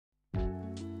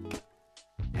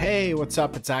Hey, what's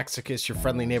up? It's Axicus, your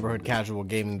friendly neighborhood casual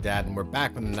gaming dad, and we're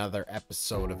back with another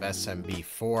episode of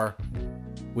SMB4.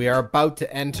 We are about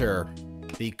to enter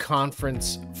the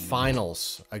conference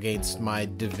finals against my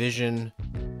division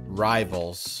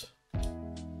rivals,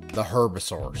 the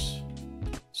Herbisaurs.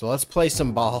 So let's play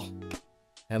some ball,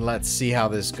 and let's see how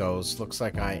this goes. Looks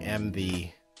like I am the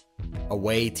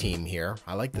away team here.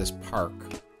 I like this park.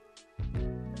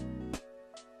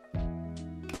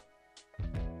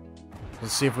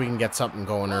 Let's see if we can get something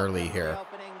going early here.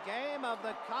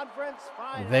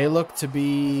 They look to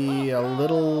be a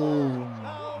little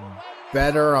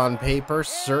better on paper,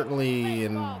 certainly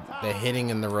in the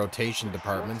hitting and the rotation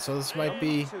department, so this might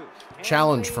be a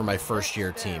challenge for my first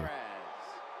year team.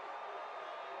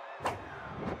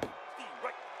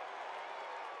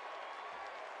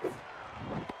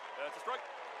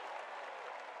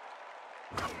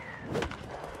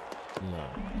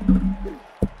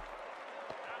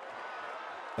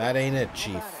 That ain't it,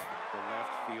 Chief. The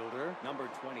left fielder, number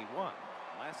 21,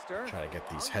 Lester. Try to get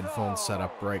these headphones set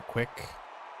up right quick.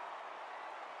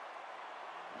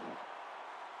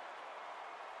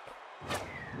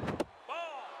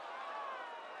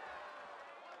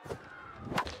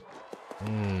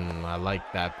 I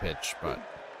like that pitch, but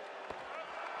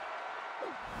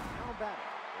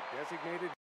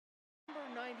Designated number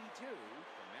 92,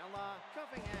 Camilla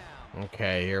Cuffingham.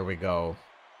 okay, here we go.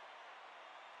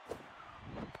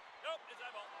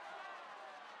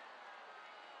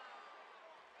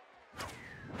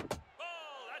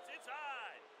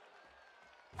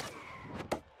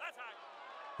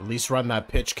 At least run that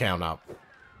pitch count up.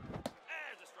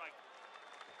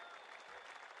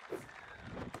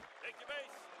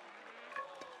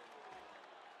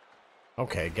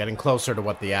 Okay, getting closer to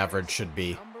what the average should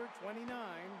be. Number 29,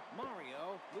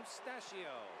 Mario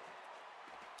Mustachio.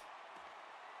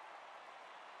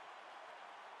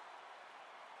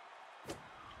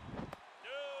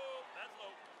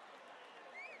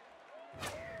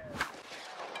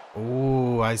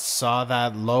 Ooh, I saw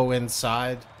that low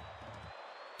inside.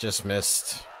 Just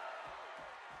missed.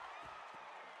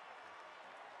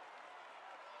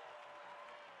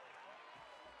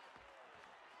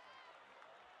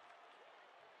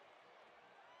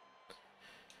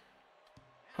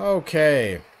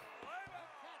 Okay.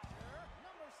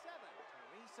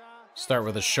 Start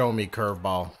with a show me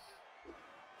curveball.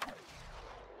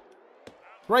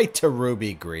 Right to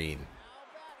Ruby Green.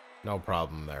 No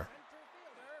problem there.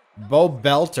 Bo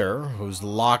Belter, who's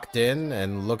locked in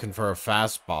and looking for a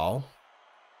fastball.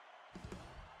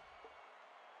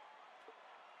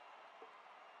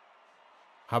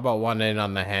 How about one in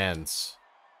on the hands?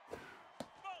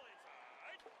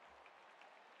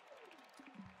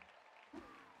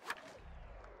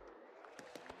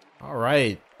 All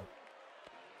right.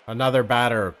 Another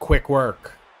batter. Quick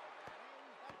work.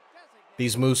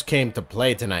 These Moose came to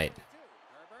play tonight.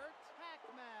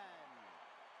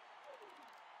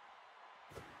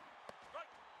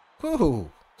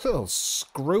 Ooh, little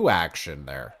screw action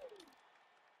there.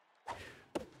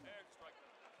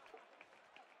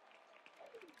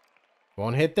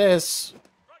 Won't hit this.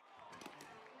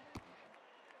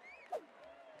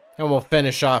 And we'll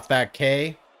finish off that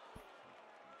K.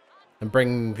 And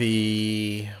bring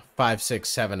the 5, 6,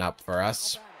 7 up for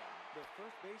us.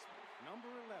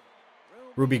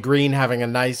 Ruby Green having a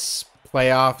nice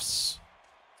playoffs.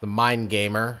 The mind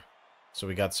gamer. So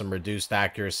we got some reduced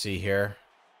accuracy here.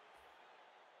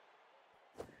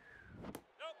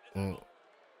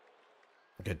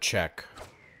 Good check.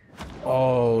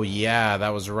 Oh, yeah, that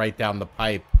was right down the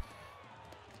pipe.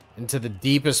 Into the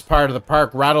deepest part of the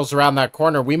park. Rattles around that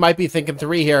corner. We might be thinking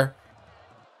 3 here.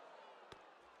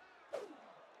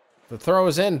 The throw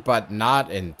is in, but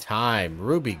not in time.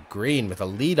 Ruby Green with a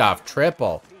leadoff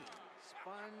triple.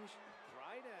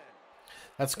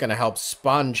 That's going to help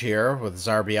Sponge here with his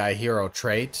RBI hero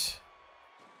trait.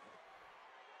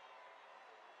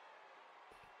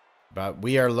 But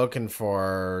we are looking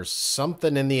for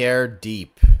something in the air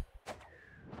deep.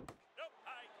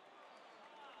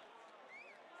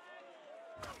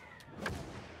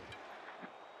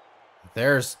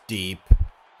 There's deep.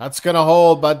 That's going to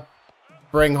hold, but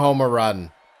bring home a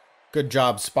run. Good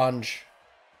job, Sponge.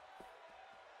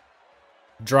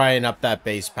 Drying up that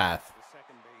base path. The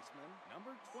second baseman,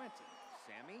 number 20,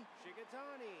 Sammy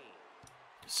Shigatani.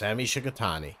 Sammy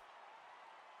Shigatani.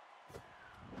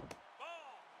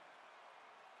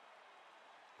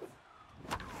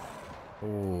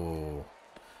 Ooh.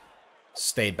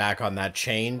 Stayed back on that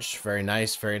change. Very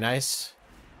nice, very nice.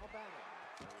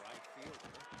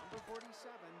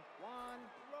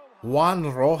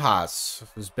 Juan Rojas,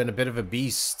 who's been a bit of a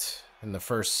beast in the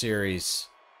first series.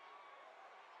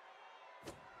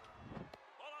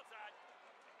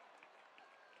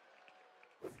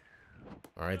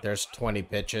 All right, there's 20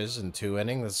 pitches in 2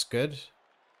 innings. That's good.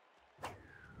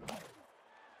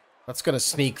 That's going to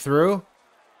sneak through.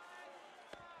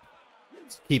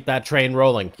 Let's keep that train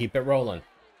rolling. Keep it rolling.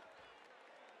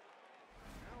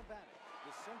 Now batting,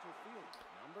 the center fielder,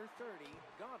 number 30,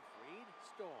 Godfrey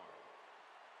Storm.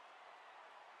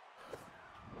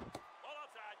 Ball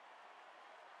outside.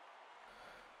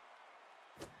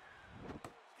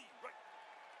 Steve right.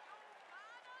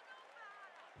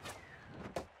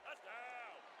 That's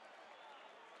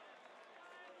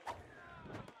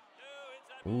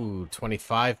down. Ooh,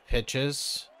 25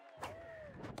 pitches.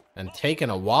 And taking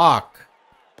a walk.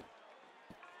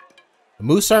 The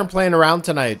Moose aren't playing around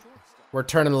tonight. We're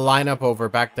turning the lineup over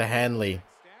back to Hanley.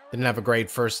 Didn't have a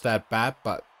great first at bat,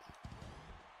 but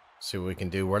see what we can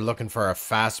do. We're looking for a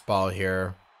fastball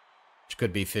here, which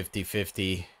could be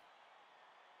 50-50.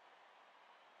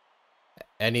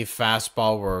 Any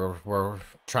fastball we're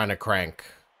trying to crank.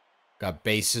 Got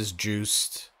bases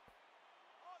juiced.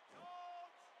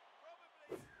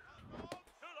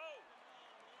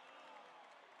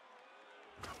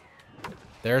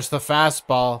 There's the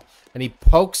fastball, and he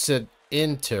pokes it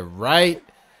into right.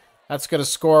 That's going to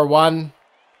score 1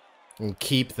 and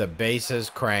keep the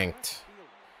bases cranked.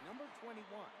 Number 21,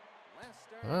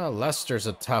 Lester. Well, Lester's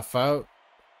a tough out.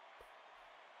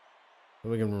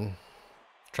 We can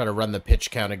try to run the pitch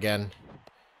count again.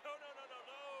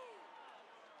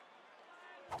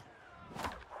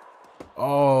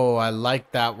 Oh, I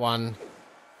like that one.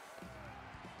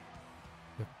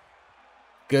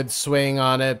 Good swing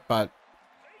on it, but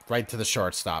right to the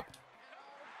shortstop.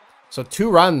 So 2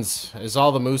 runs is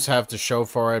all the Moose have to show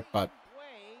for it, but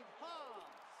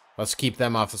let's keep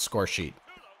them off the score sheet.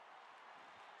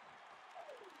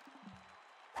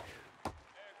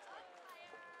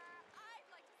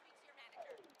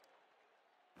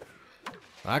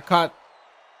 I caught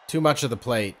too much of the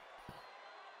plate.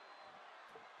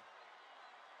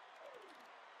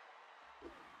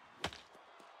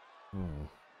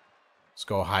 Let's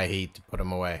go high heat to put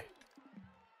him away.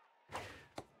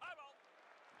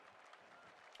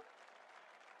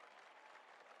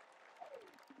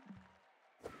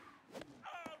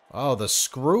 Oh, the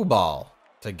screwball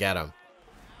to get him.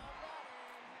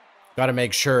 Got to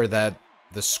make sure that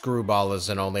the screwball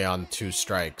isn't only on 2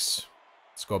 strikes.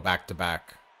 Let's go back to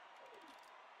back.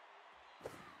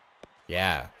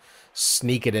 Yeah.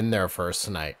 Sneak it in there for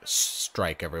a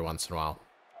strike every once in a while.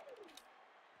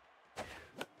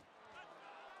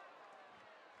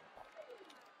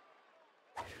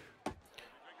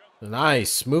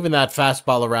 Nice. Moving that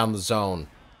fastball around the zone.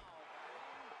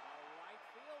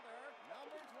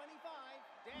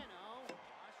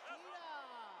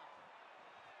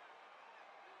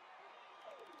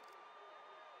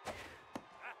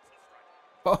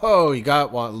 Oh, he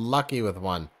got one. Lucky with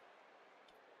one.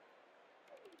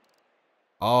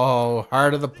 Oh,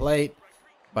 hard of the plate.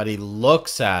 But he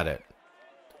looks at it.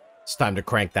 It's time to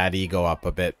crank that ego up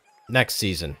a bit. Next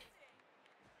season.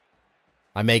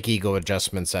 I make ego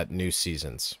adjustments at new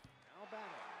seasons. Now batting,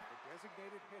 the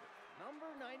designated hitter, number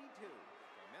 92,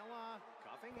 Camilla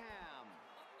Cuffingham.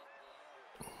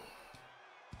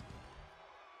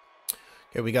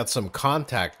 Okay, we got some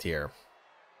contact here.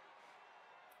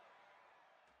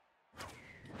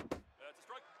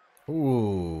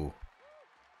 Ooh.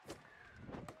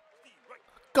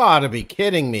 Gotta be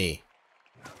kidding me.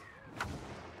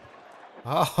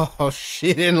 Oh,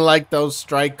 she didn't like those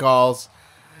strike calls.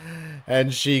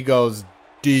 And she goes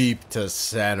deep to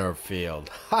center field.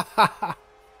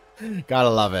 Gotta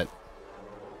love it.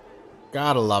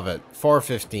 Gotta love it.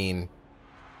 4:15.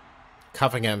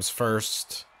 Cuffingham's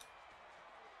first.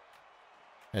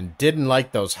 And didn't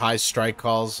like those high strike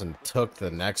calls and took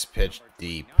the next pitch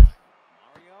deep. Mario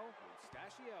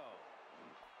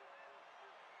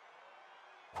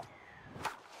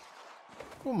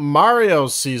Mustachio. Mario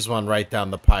sees one right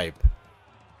down the pipe.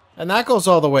 And that goes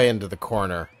all the way into the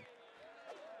corner.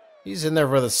 He's in there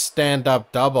for the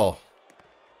stand-up double.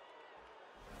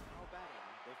 Now batting,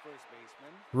 the first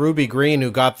baseman. Ruby Green, who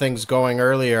got things going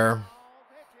earlier,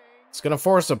 it's going to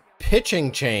force a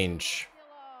pitching change.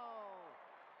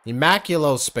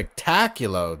 Immaculo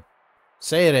Spectaculo.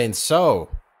 Say it ain't so.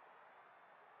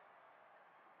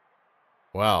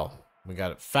 Well, we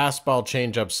got a fastball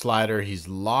changeup slider. He's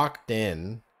locked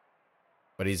in,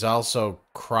 but he's also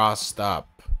crossed up.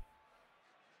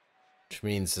 Which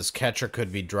means this catcher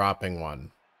could be dropping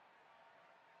one.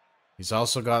 He's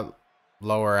also got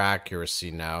lower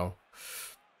accuracy now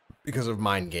because of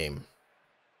mind game.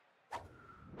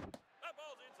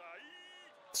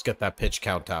 Let's get that pitch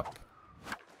count up.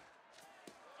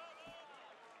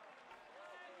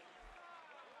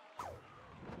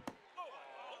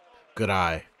 Good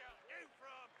eye.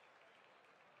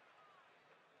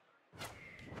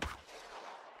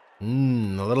 A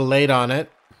little late on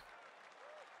it.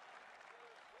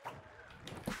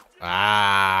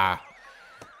 Ah.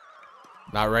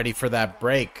 Not ready for that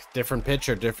break. Different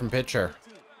pitcher, different pitcher.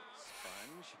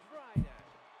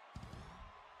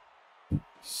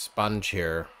 Sponge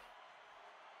here.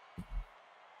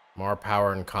 More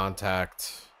power and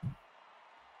contact.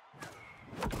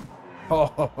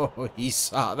 Oh, he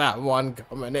saw that one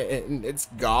coming in. It's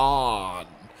gone.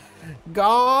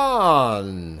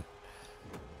 Gone.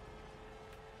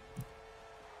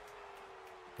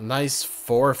 Nice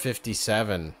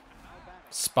 457.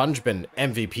 Spongebin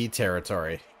MVP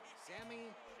territory.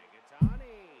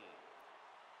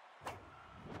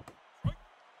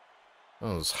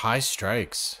 Those high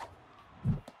strikes.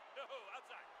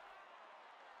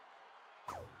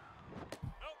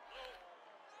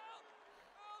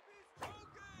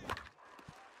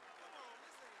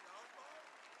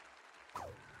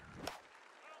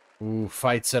 Ooh,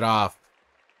 fights it off.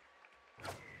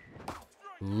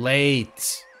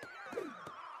 Late.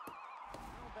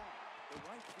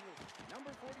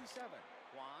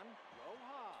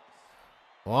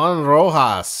 Juan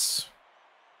Rojas.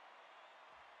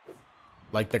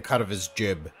 Like the cut of his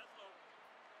jib.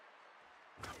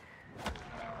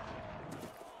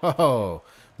 Oh,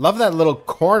 love that little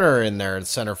corner in there in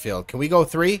center field. Can we go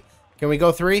 3? Can we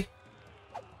go 3?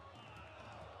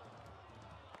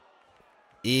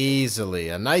 Easily.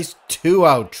 A nice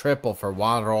 2-out triple for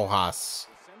Juan Rojas.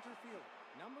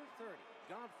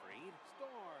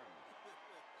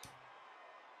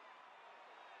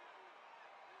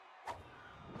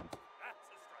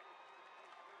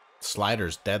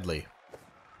 Slider's deadly.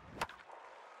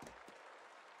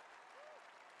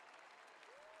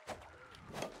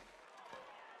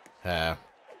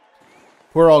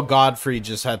 Poor old Godfrey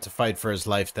just had to fight for his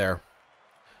life there.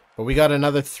 But we got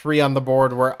another 3 on the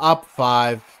board. We're up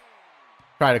 5.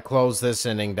 Try to close this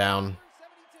inning down.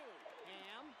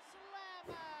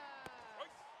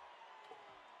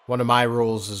 One of my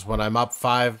rules is when I'm up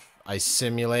 5, I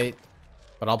simulate.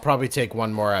 But I'll probably take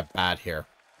one more at bat here.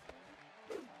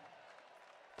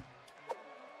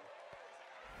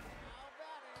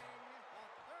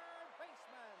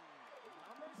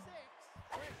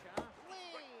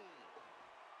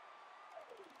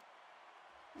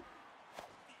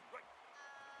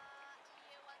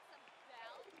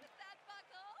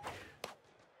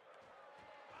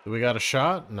 Do we got a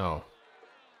shot? No.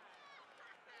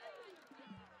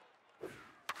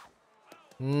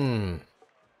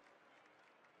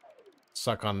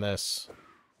 Suck on this.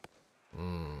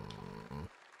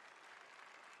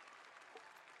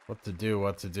 What to do,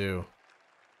 what to do.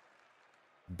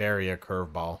 Bury a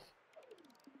curveball.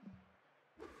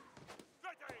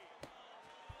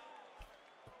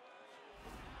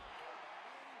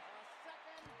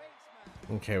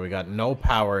 Okay, we got no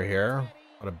power here.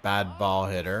 What a bad ball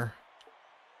hitter.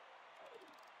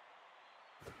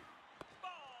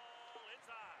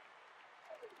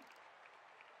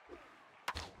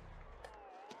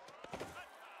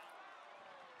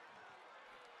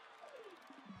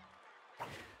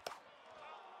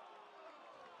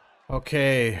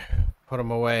 Okay, put him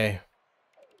away.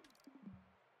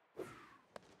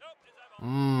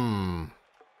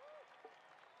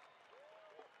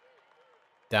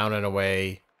 Down and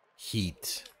away.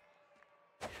 Heat.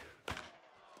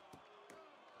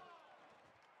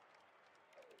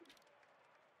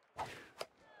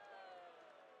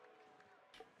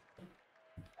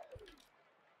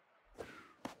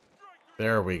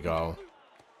 There we go.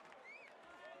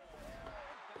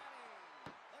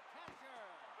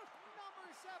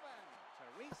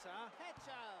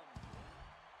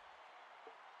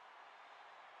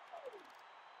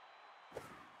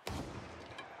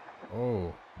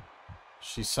 Oh,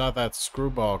 she saw that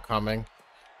screwball coming.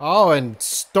 Oh, and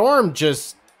Storm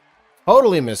just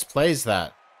totally misplays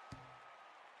that.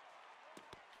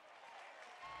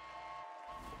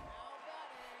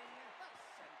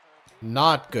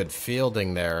 Not good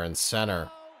fielding there in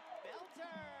center.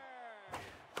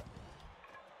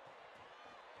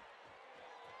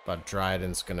 But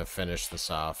Dryden's going to finish this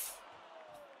off.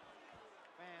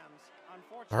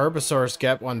 Herbisaurs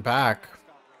get one back.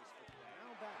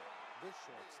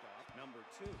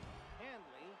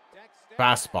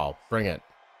 Fastball, bring it.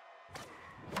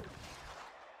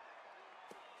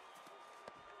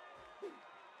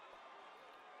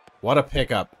 What a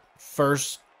pickup.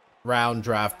 First round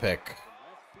draft pick.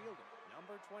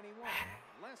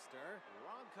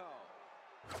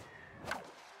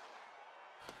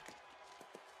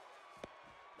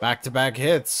 Back-to-back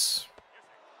hits.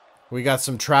 We got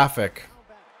some traffic.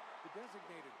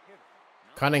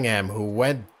 Cunningham, who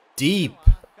went deep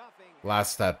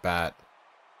last at bat.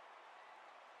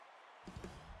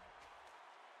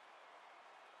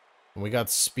 We got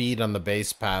speed on the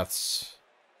base paths.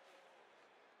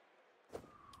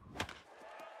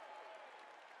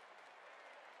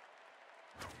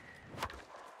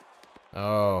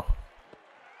 Oh.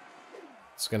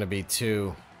 It's going to be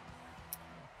 2.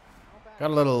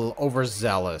 Got a little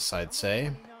overzealous, I'd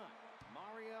say.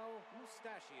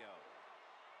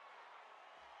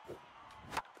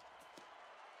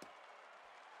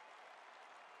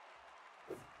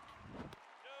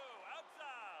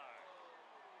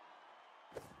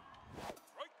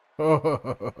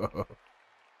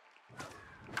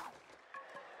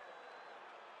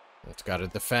 It's got to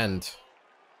defend.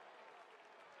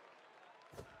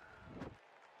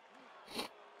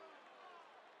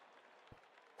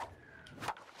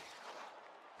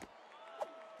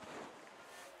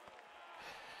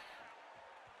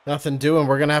 Nothing doing.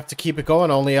 We're going to have to keep it going.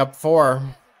 Only up 4.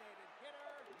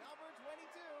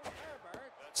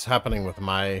 What's happening with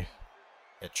my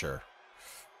pitcher?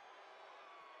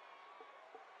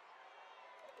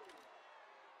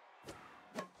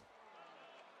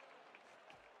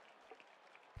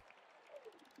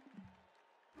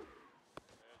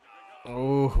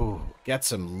 Ooh,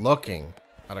 gets him looking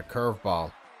at a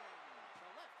curveball.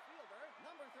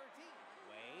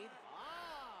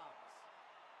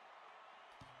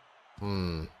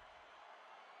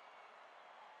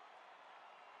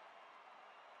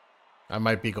 I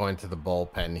might be going to the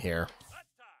bullpen here.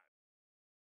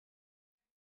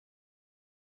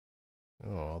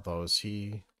 Oh, although is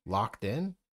he locked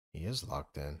in? He is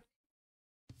locked in.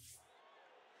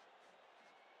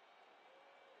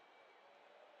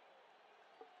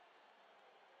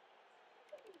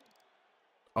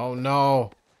 Oh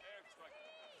no.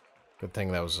 Good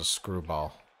thing that was a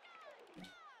screwball.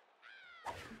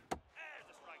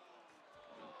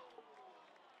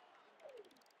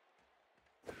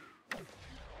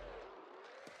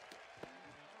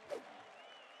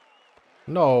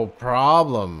 No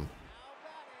problem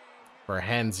for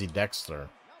Hansi Dexter.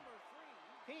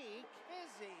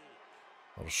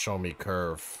 Little show me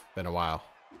curve. Been a while.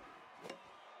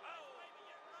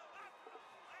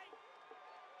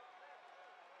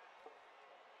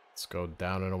 Let's go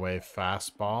down and away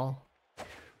fastball.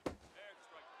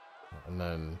 And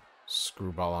then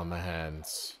screwball on the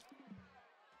hands.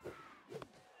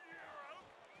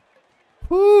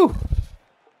 Woo!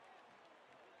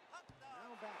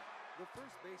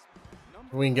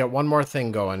 We can get one more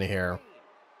thing going here.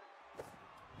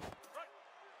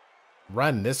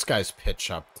 Run this guy's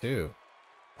pitch up too.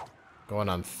 Going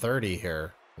on 30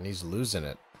 here, and he's losing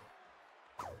it.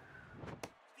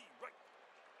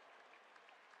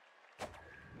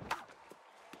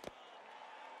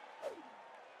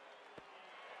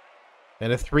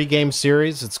 In a 3-game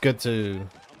series, it's good to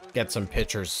get some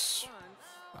pitchers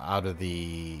out of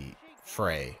the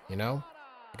fray, you know?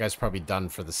 The guy's probably done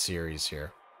for the series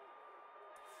here.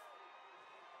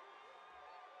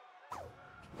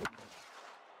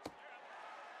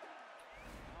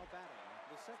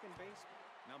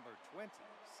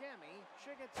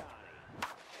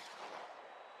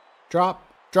 Drop,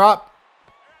 drop.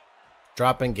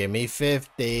 Drop and give me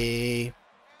 50.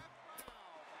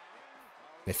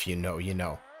 If you know, you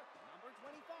know.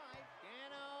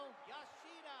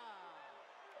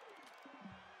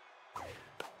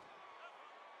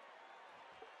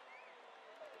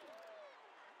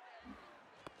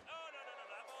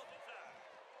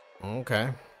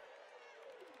 Okay.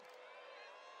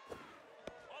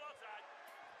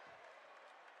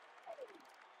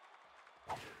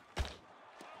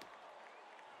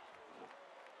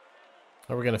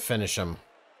 How are we going to finish him?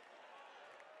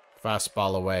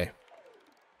 Fastball away.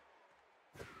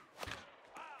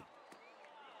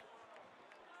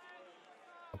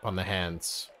 Up on the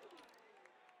hands.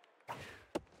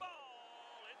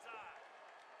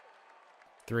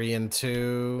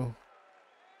 3-2.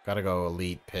 Gotta go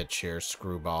elite pitch here.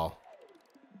 Screwball.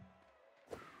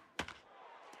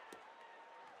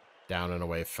 Down and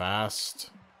away fast.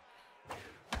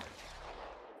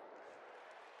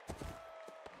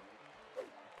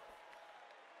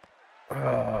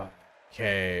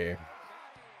 Okay.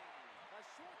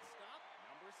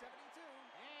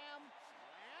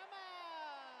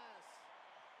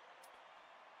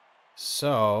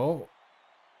 So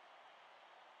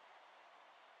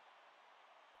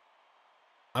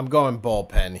I'm going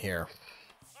bullpen here.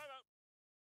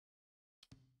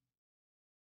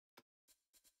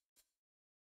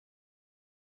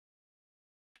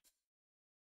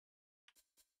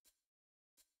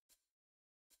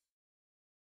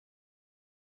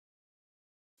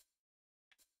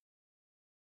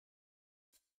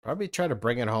 Probably try to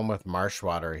bring it home with marsh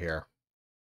water here.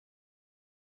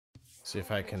 See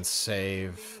if I can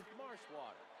save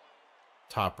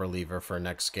top reliever for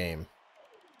next game.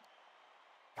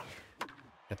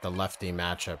 Get the lefty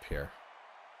matchup here.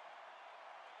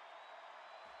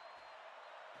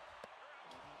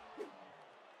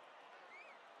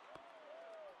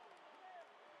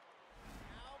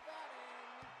 Now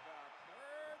batting, the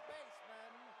third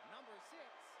baseman, number 6,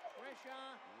 Trisha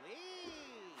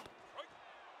Lee.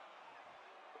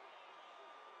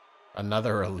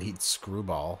 Another elite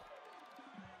screwball.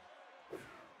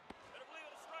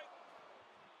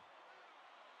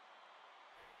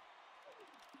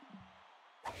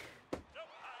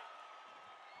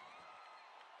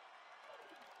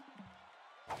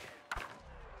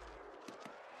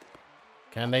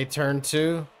 Can they turn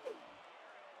two?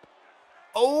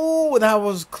 Oh, that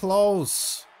was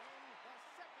close.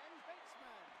 The second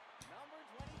baseman, number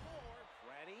 24,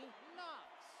 Freddie Knox.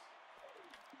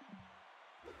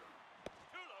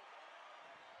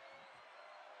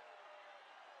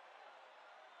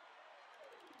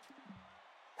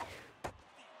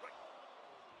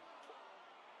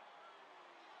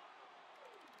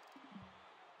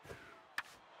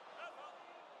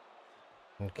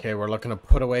 Okay, we're looking to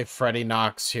put away Freddie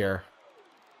Knox here.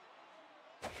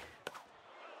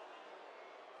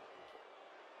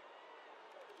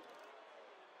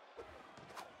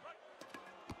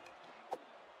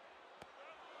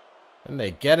 And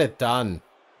they get it done.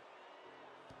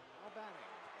 Now batting,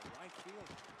 the right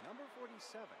fielder, number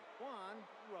 47, Juan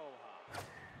Rojas.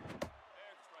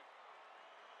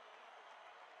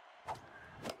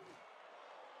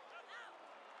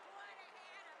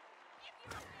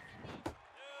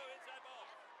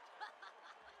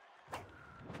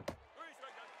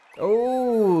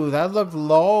 Oh, that looked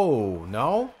low.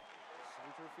 No?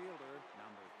 Center fielder,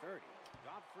 number 30,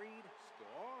 Gottfried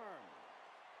Storm.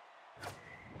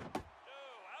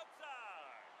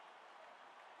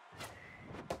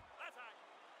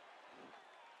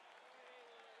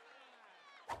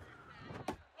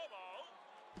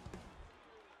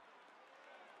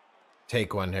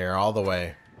 Take one here all the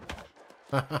way.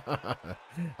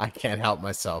 I can't help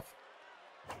myself.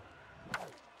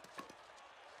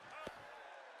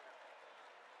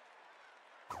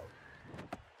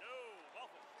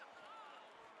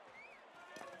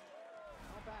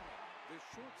 Now batting, the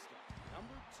shortstop,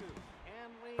 number 2,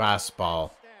 Hanley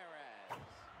Fastball.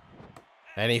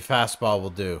 Ramirez. Any fastball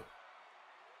will do.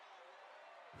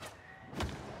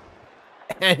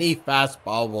 Any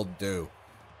fastball will do.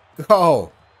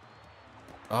 Go.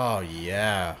 Oh,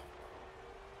 yeah.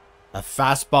 A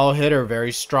fastball hitter,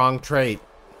 very strong trait.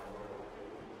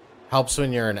 Helps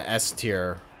when you're an S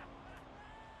tier.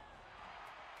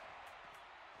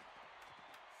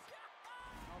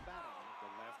 Now batting, the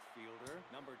left fielder,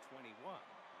 number 21,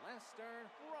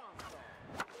 Lester Bronco.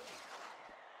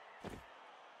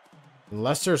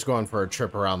 Lester's going for a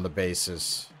trip around the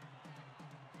bases.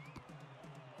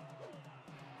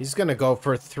 He's going to go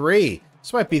for 3.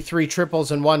 This might be 3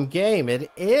 triples in one game. It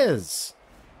is.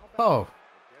 Oh.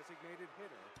 The designated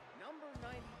hitter, number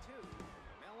 92,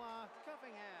 Camilla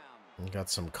Cuffingham. We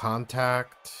got some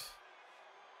contact.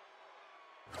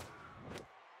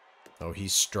 Oh,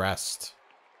 he's stressed.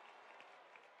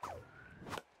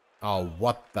 Oh,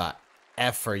 what the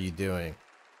F are you doing?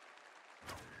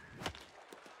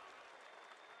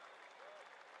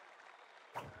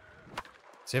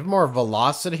 Does he have more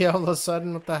velocity all of a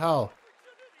sudden? What the hell?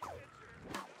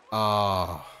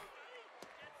 Oh.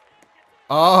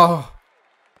 Oh.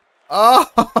 Oh.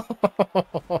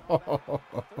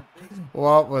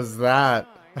 What was that?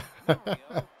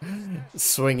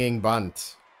 Swinging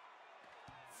bunt.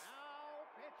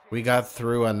 We got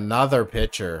through another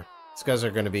pitcher. These guys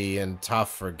are going to be in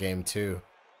tough for game 2.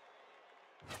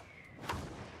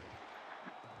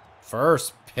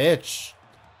 First pitch.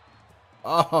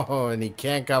 Oh, and he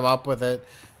can't come up with it.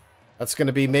 That's going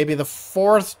to be maybe the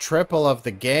 4th triple of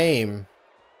the game.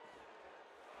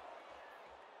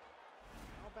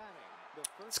 Now batting, the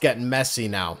first It's getting messy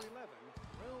now. 11,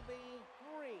 Ruby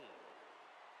Green.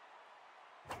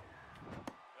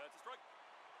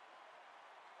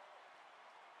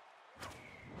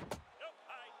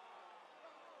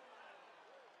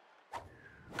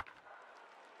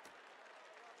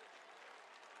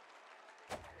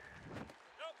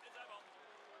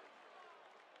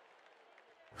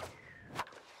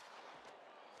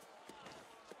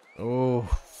 Oh.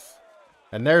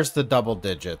 And there's the double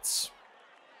digits.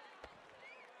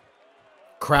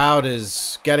 Crowd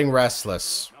is getting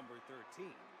restless. Number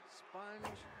 13,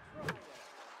 Sponge Troyer.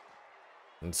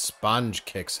 And Sponge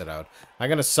kicks it out. I'm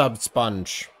going to sub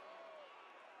Sponge.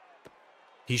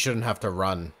 He shouldn't have to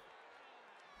run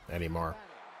anymore.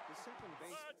 The second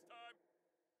base.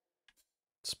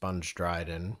 Sponge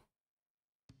Dryden.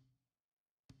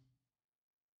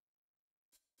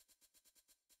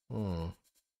 Well,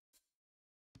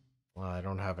 I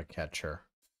don't have a catcher.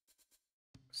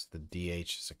 It's the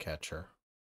DH is a catcher.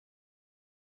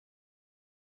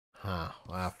 Huh.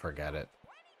 Well, forget it.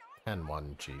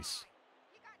 10-1, jeez.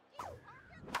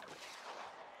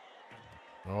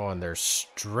 Oh, and they're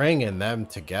stringing them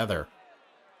together.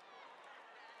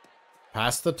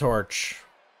 Pass the torch.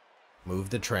 Move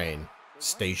the train.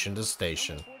 Station to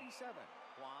station. 47,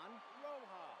 Juan Rojas.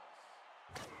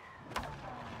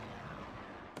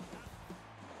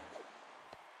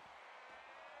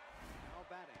 Now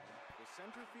batting, the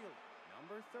center fielder,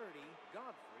 number 30,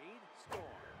 Godfried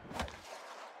Score.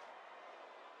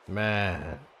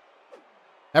 Man.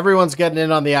 Everyone's getting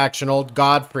in on the action. Old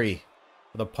Godfrey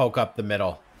with a poke up the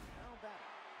middle. Now batting,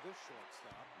 the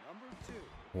shortstop, number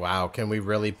 2. Wow, can we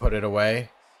really put it away?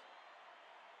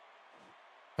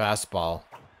 Fastball.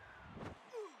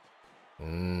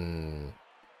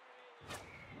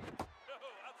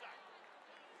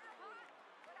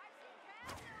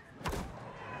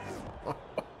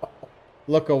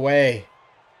 Look away.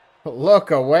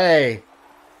 Look away.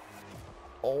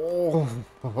 Oh.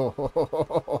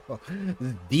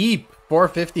 Deep.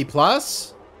 450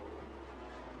 plus?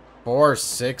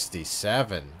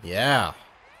 467. Yeah.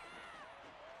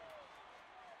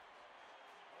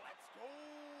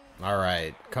 All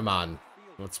right. Come on.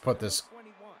 Let's put this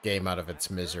game out of its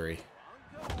misery.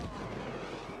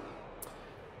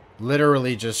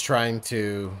 Literally just trying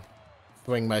to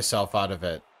swing myself out of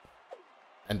it.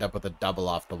 End up with a double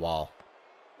off the wall.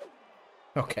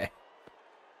 Okay.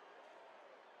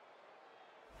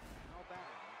 Now batting,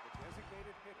 the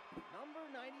designated hitter, number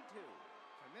 92,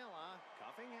 Camilla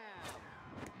Cuffingham.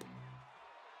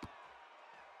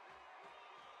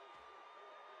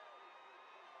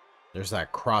 There's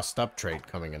that crossed up trade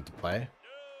coming into play.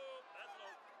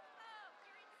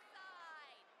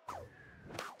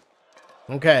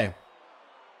 Okay.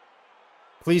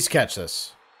 Please catch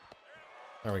this.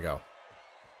 There we go.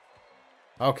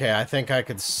 Okay, I think I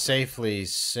could safely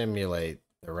simulate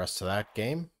the rest of that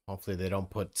game. Hopefully they don't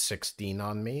put 16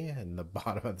 on me in the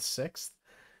bottom of the 6th.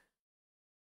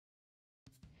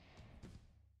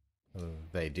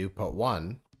 They do put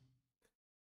 1.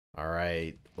 All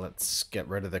right, let's get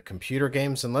rid of the computer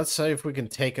games and let's see if we can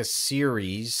take a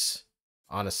series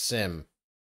on a sim.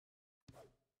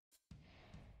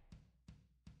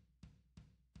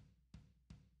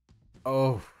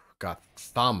 Oh, got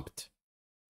thumped.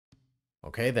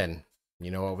 Okay, then.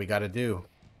 You know what we got to do.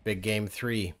 Big game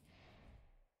 3.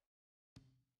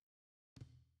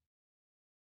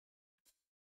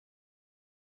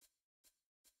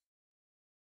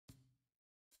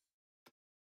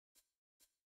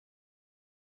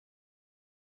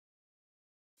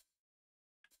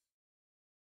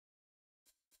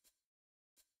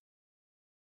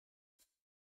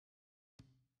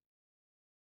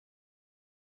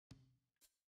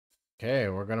 Okay,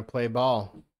 we're going to play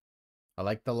ball. I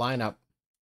like the lineup.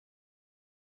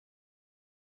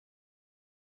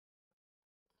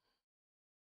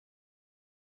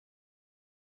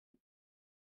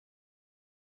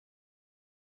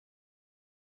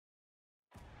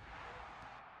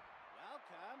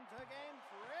 Welcome to game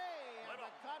 3 of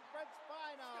the conference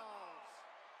finals.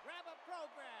 Grab a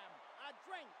program, a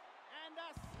drink, and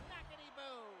a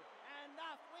snackety-boo, and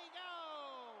off we go.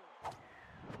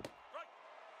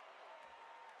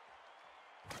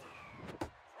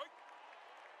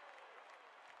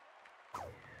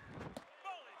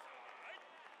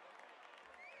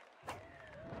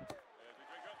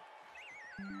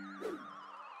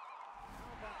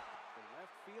 How about the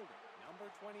left fielder, number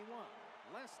 21,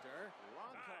 Lester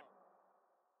Ronco.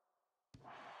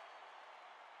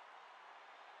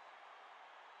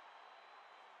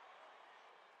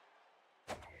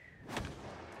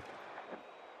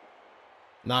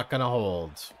 Not going to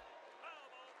hold.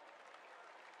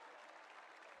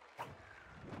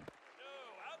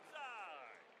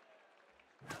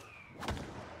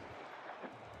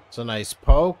 It's a nice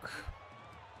poke.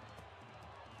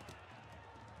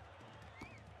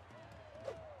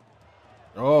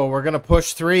 Oh, we're going to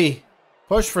push 3.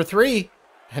 Push for 3.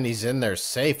 And he's in there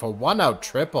safe. A 1-out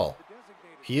triple.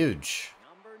 Huge.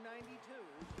 Number 92,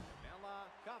 Camilla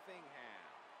Cuffingham.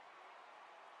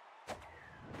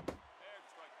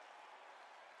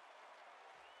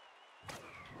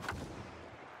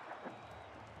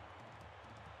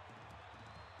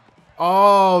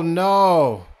 Oh,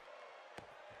 no.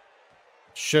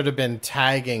 Should have been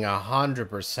tagging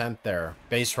 100% there.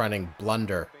 Base running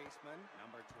blunder. Baseman,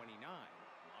 number 29,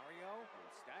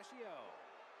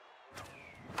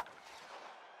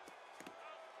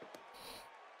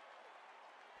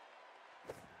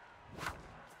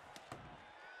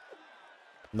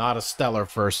 Not a stellar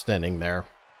first inning there.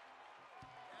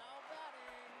 Now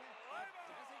batting, a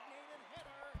designated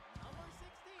hitter, number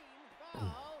 16, Paul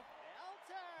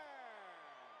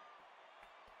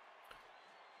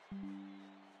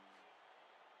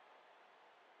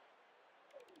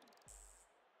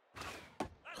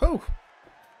Elter. Whew.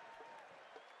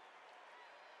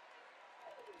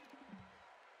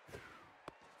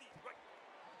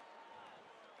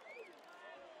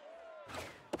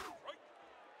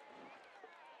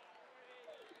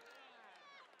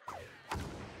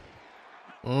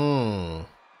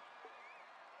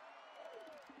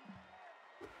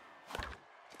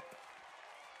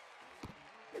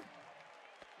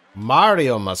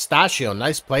 Mario Mustachio,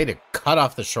 nice play to cut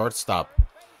off the shortstop.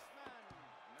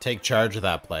 Take charge of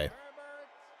that play.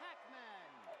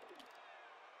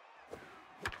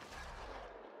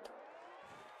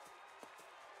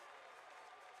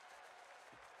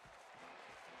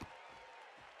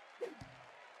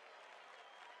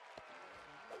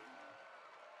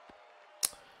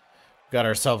 Got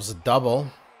ourselves a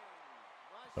double,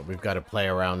 but we've got to play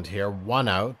around here. 1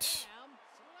 out.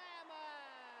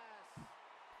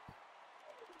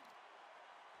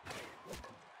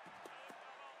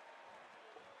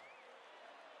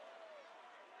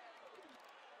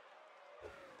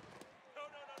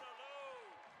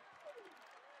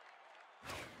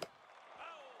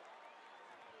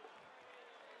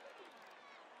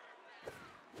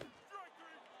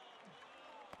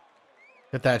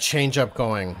 Get that changeup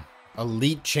going.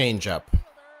 Elite changeup.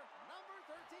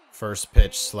 First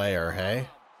pitch Slayer, hey?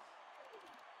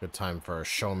 Good time for a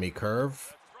show me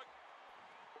curve.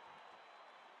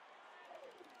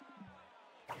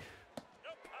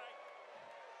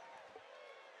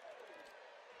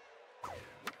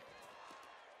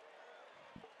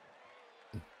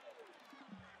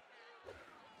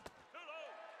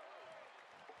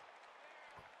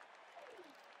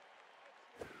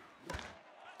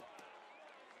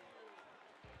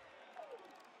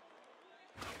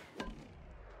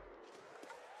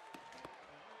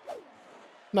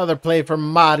 Another play for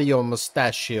Mario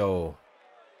Mustachio.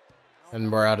 And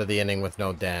we're out of the inning with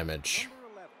no damage.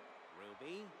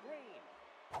 Ruby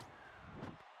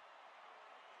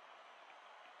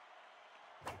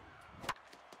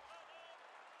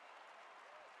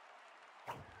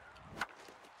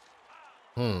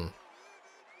Green.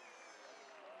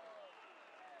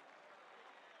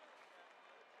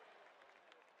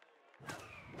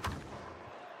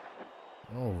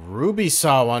 Oh, Ruby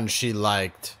saw one she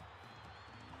liked.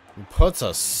 He puts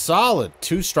a solid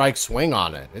 2-strike swing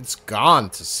on it. It's gone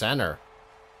to center.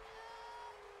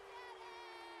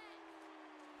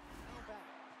 Now back,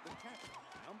 the catcher,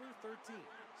 number 13,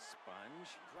 Sponge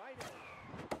Dryden.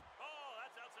 Oh,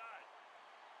 that's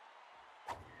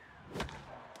outside.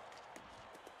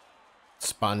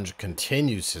 Sponge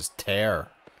continues his tear.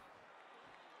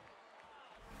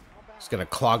 He's going to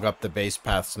clog up the base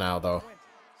paths now, though.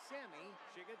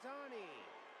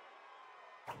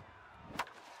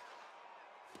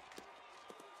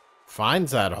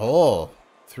 Finds that hole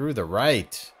through the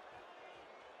right.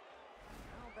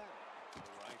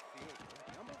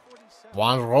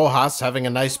 Juan Rojas having a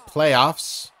nice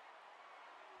playoffs.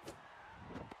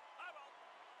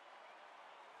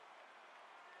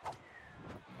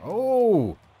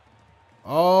 Oh.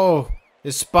 Oh.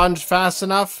 Is Sponge fast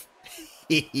enough?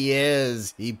 He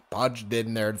is. He punched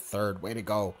in there third. Way to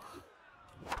go.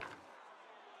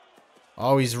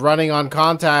 Oh, he's running on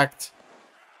contact.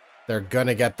 They're going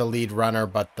to get the lead runner,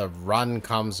 but the run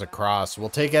comes across. We'll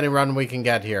take any run we can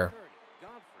get here.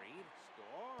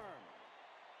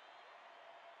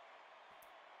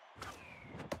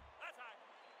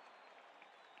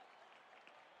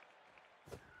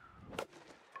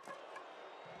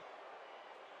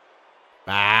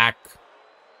 Back.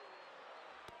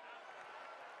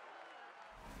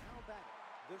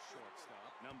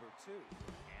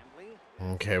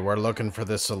 Okay, we're looking for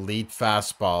this elite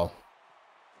fastball.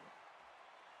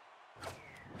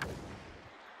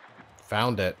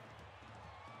 Found it.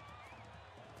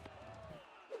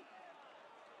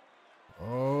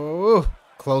 Oh,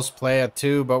 close play at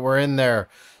 2, but we're in there.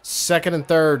 Second and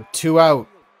third, 2 out.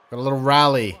 Got a little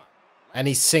rally.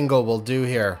 Any single will do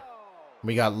here.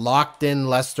 We got locked in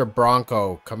Lester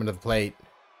Bronco coming to the plate.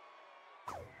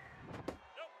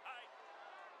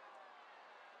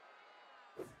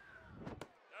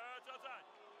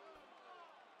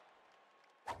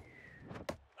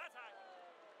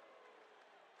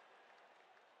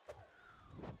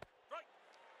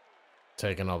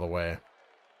 Taken all the way.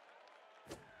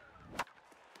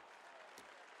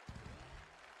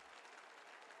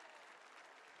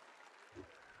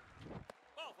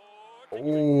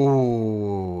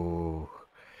 Ooh.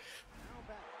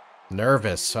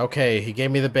 Nervous. Okay, he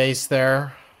gave me the base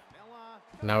there.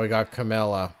 Now we got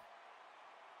Camilla.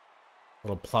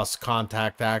 Little plus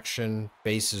contact action.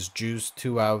 Base is juiced.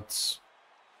 2 outs.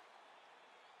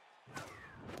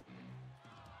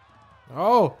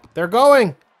 Oh, they're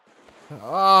going.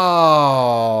 Oh.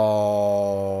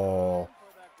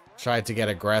 Tried to get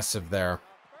aggressive there.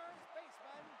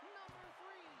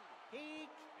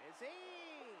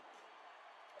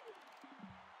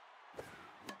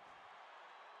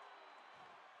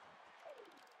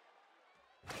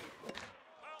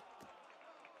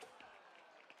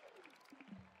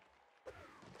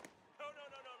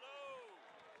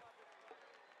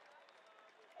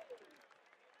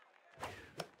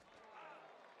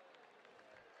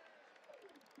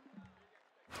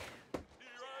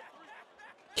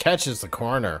 Catches the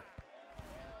corner.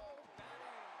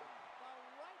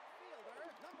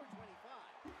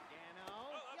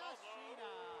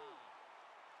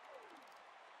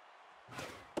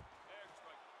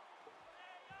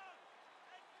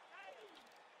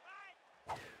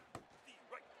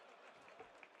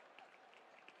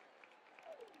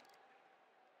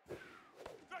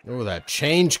 Oh, that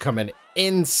change coming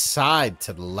inside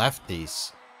to the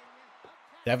lefties.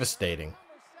 Devastating.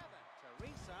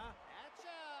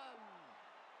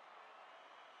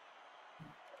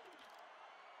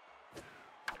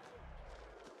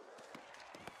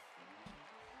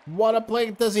 What a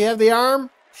play. Does he have the arm?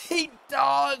 He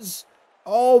does.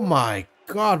 Oh my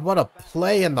God. What a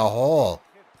play in the hole.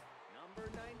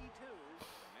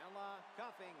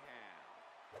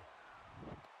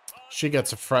 She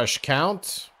gets a fresh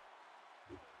count.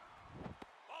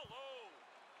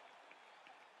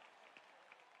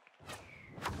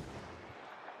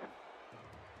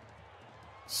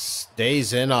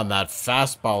 Stays in on that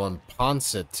fastball and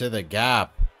punts it to the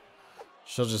gap.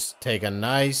 She'll just take a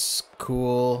nice,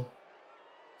 cool,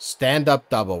 stand-up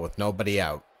double with nobody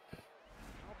out.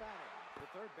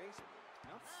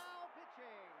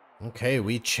 Okay,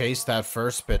 we chased that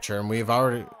first pitcher, and we've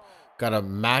already got a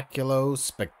Maculo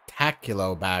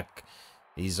Spectaculo back.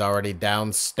 He's already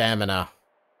down stamina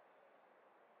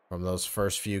from those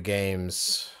first few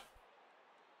games.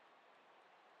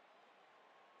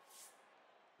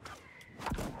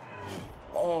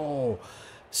 Oh,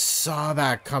 saw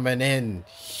that coming in.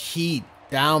 Heat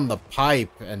down the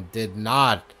pipe and did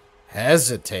not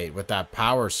hesitate with that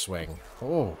power swing.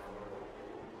 Oh.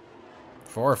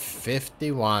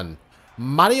 451.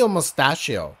 Mario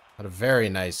Mustachio had a very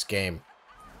nice game.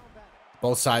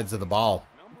 Both sides of the ball.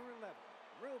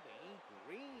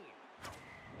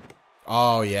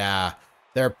 Oh, yeah.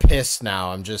 They're pissed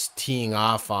now. I'm just teeing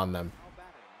off on them.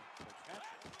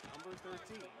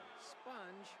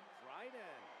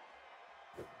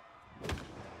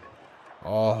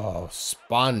 Oh,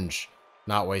 Sponge.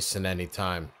 Not wasting any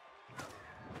time.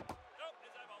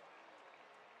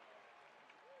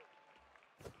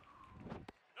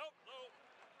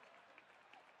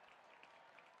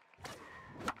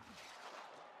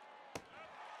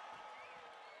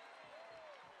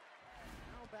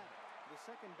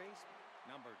 Second baseman,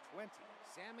 number 20,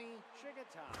 Sammy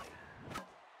Shigetai.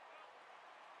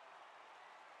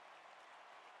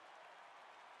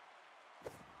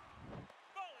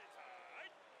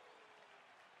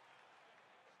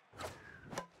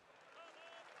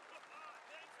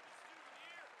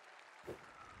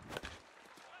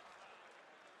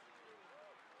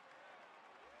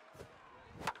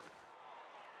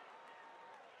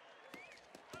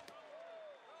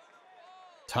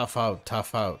 Tough out,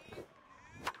 tough out.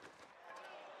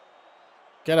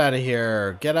 Get out of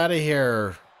here. Get out of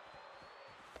here.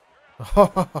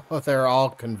 Oh, they're all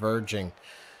converging.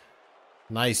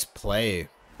 Nice play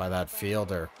by that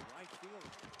fielder.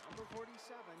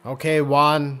 Okay,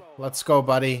 Juan. Let's go,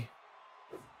 buddy.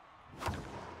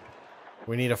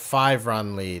 We need a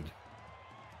 5-run lead.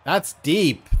 That's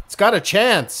deep. It's got a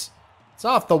chance. It's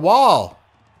off the wall.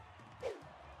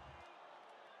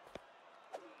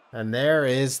 And there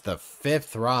is the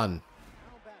 5th run.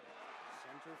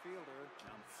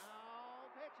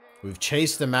 We've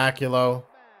chased the Maculo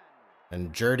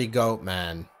and Dirty Goat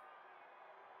Man,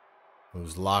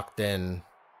 who's locked in.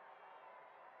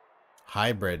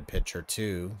 Hybrid pitcher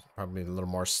too, probably a little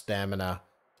more stamina.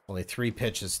 Only 3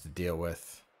 pitches to deal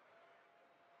with.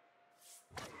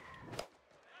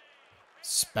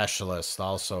 Specialist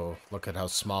also. Look at how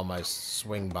small my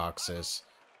swing box is.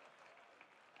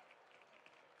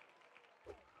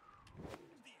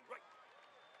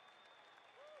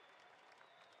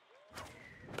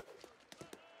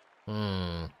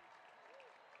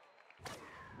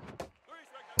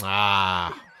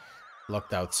 Ah,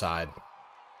 looked outside.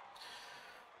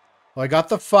 Well, I got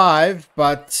the 5,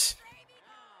 but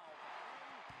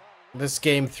This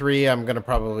game 3, I'm going to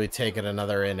probably take it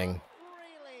another inning.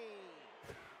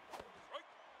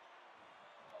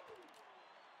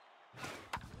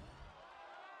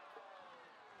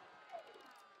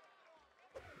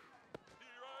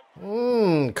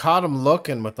 Caught him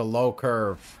looking with the low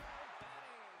curve.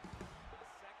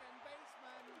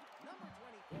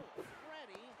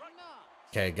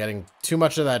 Okay, getting too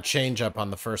much of that changeup on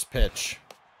the first pitch.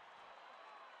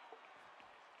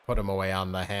 Put him away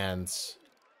on the hands.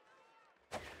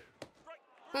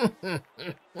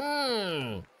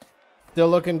 Still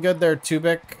looking good there,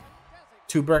 Tubrick.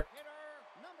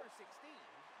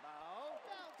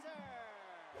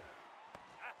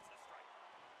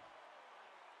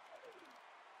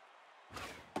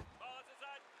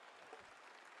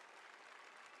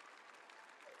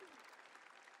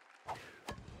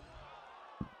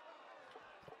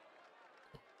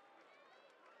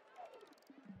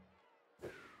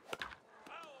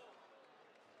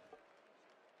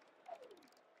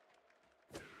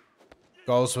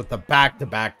 Goes with the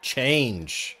back-to-back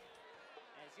change.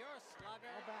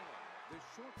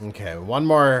 Okay, one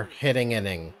more hitting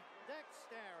inning.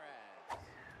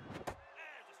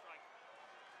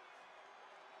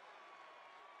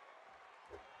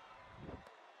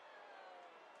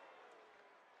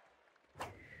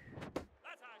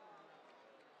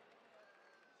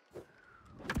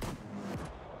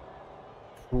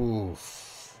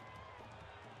 Oof.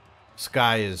 This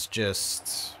guy is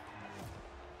just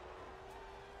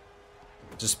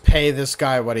pay this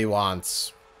guy what he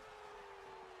wants.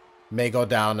 May go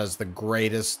down as the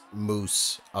greatest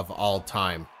moose of all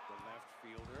time. The left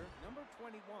fielder, number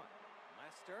 21,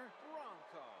 Lester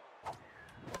Bronco.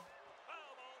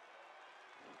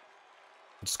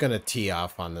 I'm just gonna tee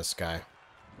off on this guy.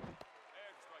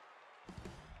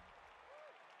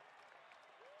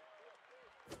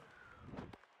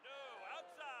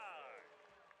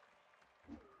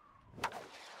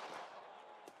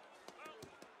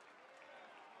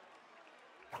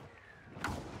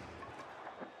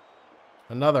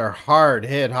 Another hard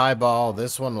hit high ball.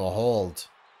 This one will hold.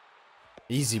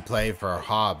 Easy play for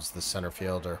Hobbs, the center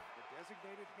fielder. The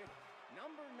designated hitter,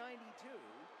 number 92,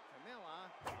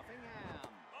 Camilla Effingham.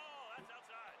 Oh, that's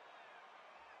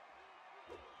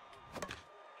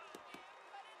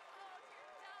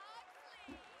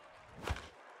outside.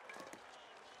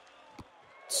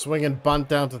 Swinging bunt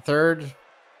down to third.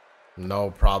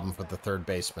 No problem for the third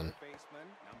baseman. Baseman,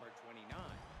 number 29.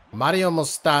 Mario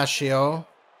Mustachio.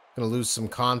 Gonna lose some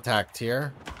contact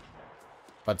here,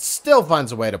 but still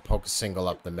finds a way to poke a single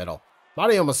up the middle.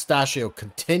 Mario Mustachio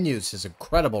continues his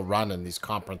incredible run in these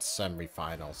conference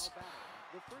semifinals.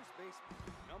 The first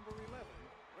baseman, number 11,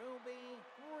 Ruby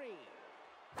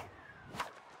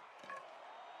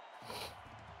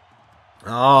 3.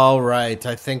 All right,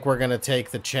 I think we're gonna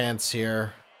take the chance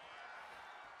here.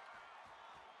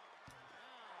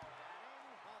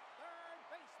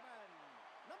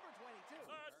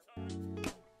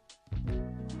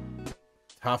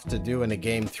 Tough to do in a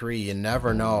game 3, you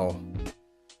never know.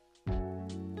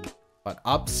 But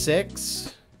up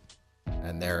 6,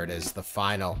 and there it is, the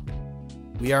final.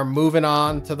 We are moving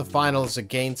on to the finals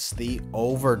against the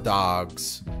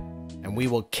Overdogs, and we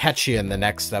will catch you in the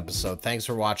next episode. Thanks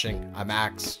for watching. I'm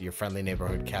Axe, your friendly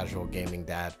neighborhood casual gaming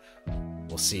dad.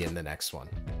 We'll see you in the next one.